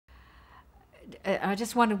I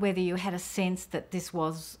just wondered whether you had a sense that this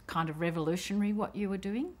was kind of revolutionary, what you were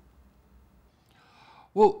doing?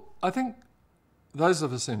 Well, I think those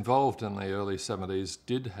of us involved in the early 70s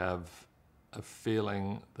did have a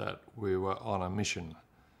feeling that we were on a mission.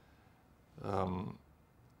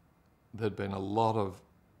 There'd been a lot of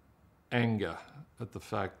anger at the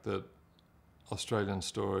fact that Australian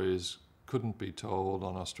stories couldn't be told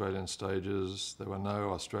on Australian stages. There were no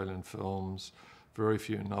Australian films, very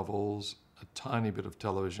few novels, a tiny bit of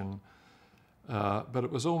television. But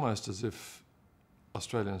it was almost as if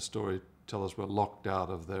Australian storytellers were locked out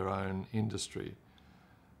of their own industry.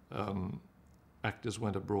 Actors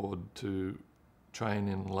went abroad to train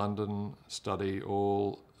in London, study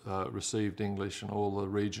all, received English and all the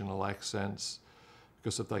regional accents,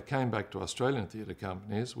 because if they came back to Australian theatre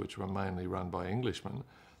companies, which were mainly run by Englishmen,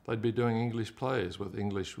 they'd be doing English plays with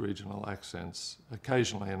English regional accents,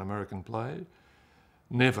 occasionally an American play,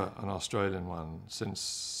 never an Australian one, since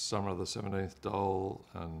Summer of the 17th Doll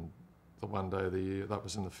and The One Day of the Year, that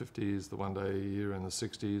was in the 50s, The One Day a Year in the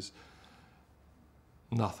 60s,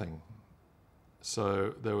 nothing.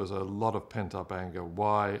 So there was a lot of pent-up anger.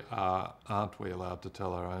 Why aren't we allowed to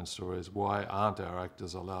tell our own stories? Why aren't our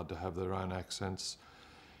actors allowed to have their own accents?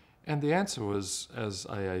 And the answer was, as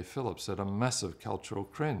A.A. Phillips said, a massive cultural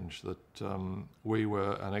cringe, that we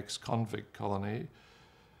were an ex-convict colony.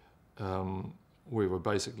 We were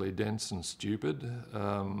basically dense and stupid.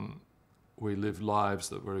 We lived lives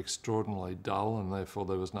that were extraordinarily dull, and therefore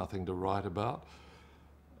there was nothing to write about.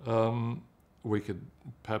 We could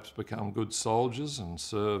perhaps become good soldiers and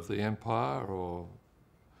serve the empire,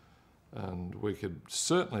 and we could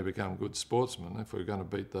certainly become good sportsmen. If we were going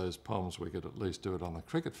to beat those Poms, we could at least do it on the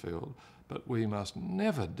cricket field. But we must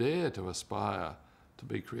never dare to aspire to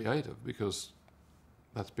be creative, because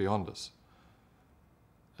that's beyond us.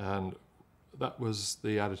 And that was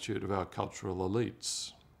the attitude of our cultural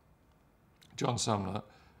elites. John Sumner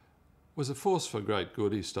was a force for great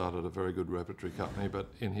good. He started a very good repertory company, but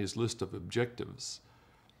in his list of objectives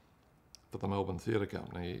for the Melbourne Theatre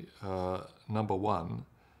Company, number one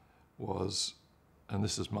was, and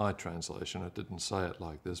this is my translation, it didn't say it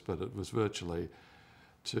like this, but it was virtually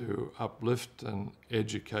to uplift and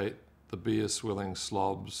educate the beer-swilling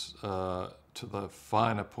slobs to the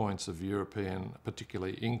finer points of European,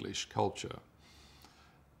 particularly English culture.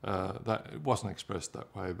 That it wasn't expressed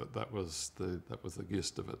that way, but that was the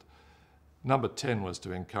gist of it. Number 10 was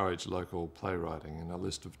to encourage local playwriting in a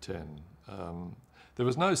list of 10. There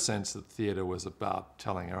was no sense that theatre was about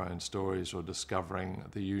telling our own stories or discovering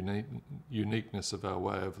the uniqueness of our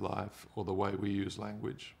way of life or the way we use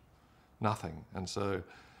language. Nothing. And so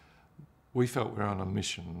we felt we were on a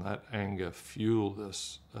mission. That anger fueled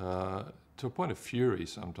us to a point of fury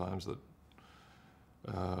sometimes, that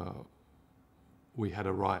we had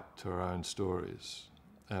a right to our own stories,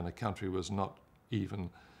 and a country was not even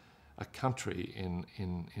a country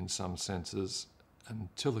in some senses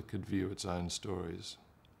until it could view its own stories.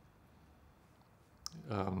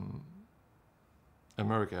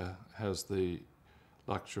 America has the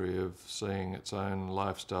luxury of seeing its own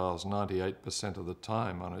lifestyles 98% of the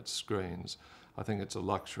time on its screens. I think it's a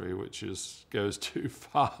luxury which goes too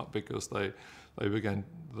far, because they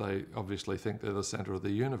obviously think they're the centre of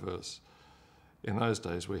the universe. In those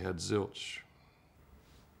days we had zilch.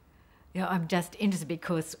 Yeah, I'm just interested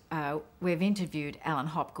because we've interviewed Alan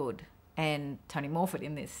Hopgood and Tony Morford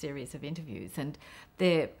in this series of interviews, and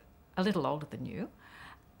they're a little older than you.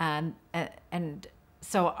 And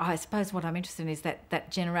so I suppose what I'm interested in is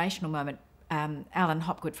that generational moment. Alan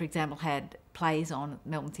Hopgood, for example, had plays on at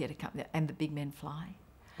Melbourne Theatre Company, and The Big Men Fly.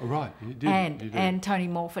 Oh, right, you did. And Tony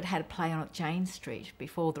Morford had a play on at Jane Street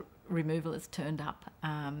before the removalists turned up.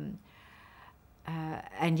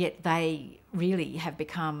 And yet they really have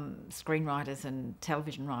become screenwriters and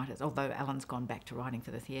television writers, although Alan's gone back to writing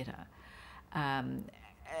for the theatre.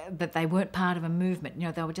 But they weren't part of a movement. You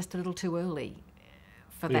know, they were just a little too early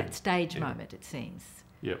for that stage moment, it seems.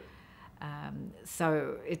 Yep.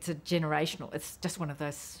 So it's a generational, it's just one of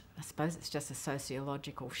those, I suppose it's just a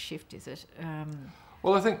sociological shift, is it?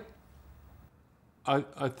 Well,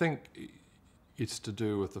 I think it's to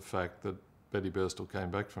do with the fact that Betty Birstall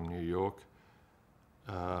came back from New York,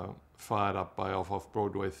 fired up by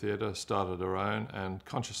off-Broadway theatre, started her own, and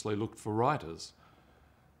consciously looked for writers.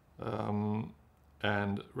 And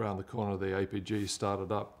round the corner, the APG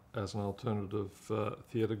started up as an alternative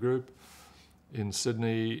theatre group. In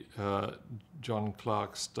Sydney, John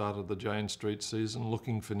Clark started the Jane Street season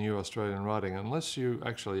looking for new Australian writing. Unless you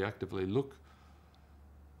actually actively look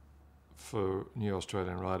for new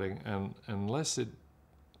Australian writing, and unless it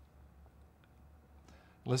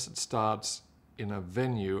starts in a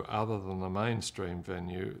venue other than the mainstream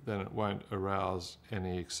venue, then it won't arouse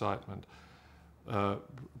any excitement.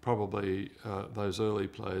 Probably those early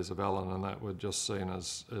plays of Allen and that were just seen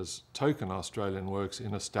as token Australian works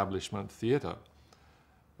in establishment theatre,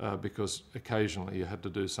 because occasionally you had to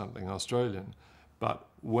do something Australian. But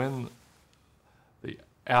when the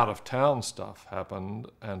out-of-town stuff happened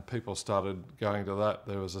and people started going to that,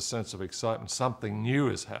 there was a sense of excitement. Something new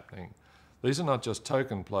is happening. These are not just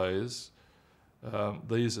token plays.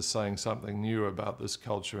 These are saying something new about this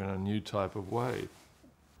culture in a new type of way.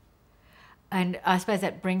 And I suppose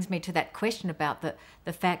that brings me to that question about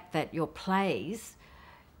the fact that your plays,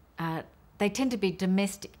 they tend to be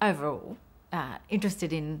domestic overall,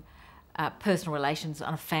 interested in personal relations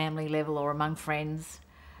on a family level or among friends,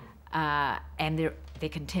 and they're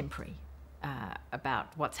contemporary about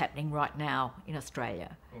what's happening right now in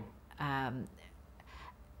Australia.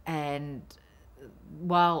 And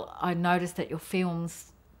while I notice that your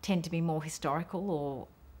films tend to be more historical or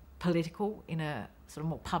political in a sort of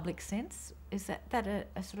more public sense, is that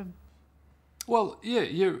a sort of... Well,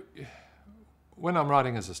 yeah, when I'm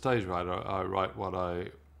writing as a stage writer, I write what I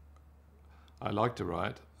like to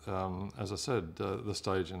write. As I said, the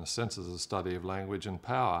stage in a sense is a study of language and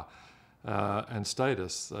power and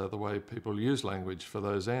status, the way people use language for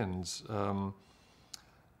those ends.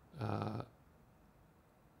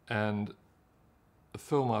 And the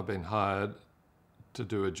film, I've been hired to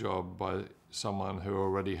do a job by someone who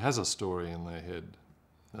already has a story in their head.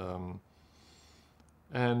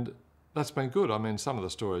 And that's been good. I mean, some of the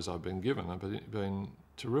stories I've been given have been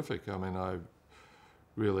terrific. I mean, I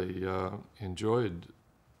really enjoyed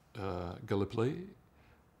Gallipoli,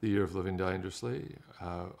 The Year of Living Dangerously.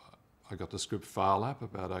 I got the script FharLap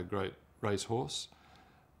about a great racehorse,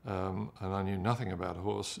 and I knew nothing about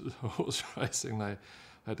horse racing. They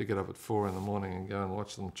had to get up at 4 in the morning and go and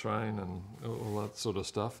watch them train and all that sort of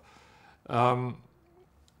stuff.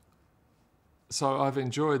 So I've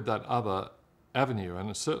enjoyed that other avenue,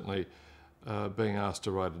 and it's certainly being asked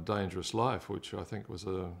to write A Dangerous Life, which I think was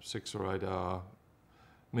a 6 or 8 hour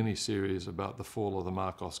mini-series about the fall of the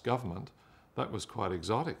Marcos government. That was quite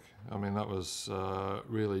exotic. I mean, that was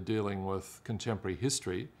really dealing with contemporary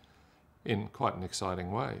history in quite an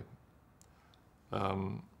exciting way.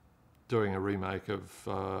 Doing a remake of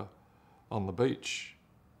On the Beach,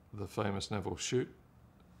 the famous Neville Shute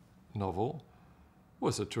novel,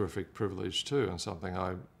 was a terrific privilege too, and something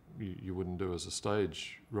you wouldn't do as a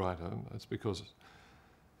stage writer. It's because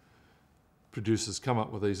producers come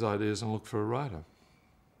up with these ideas and look for a writer.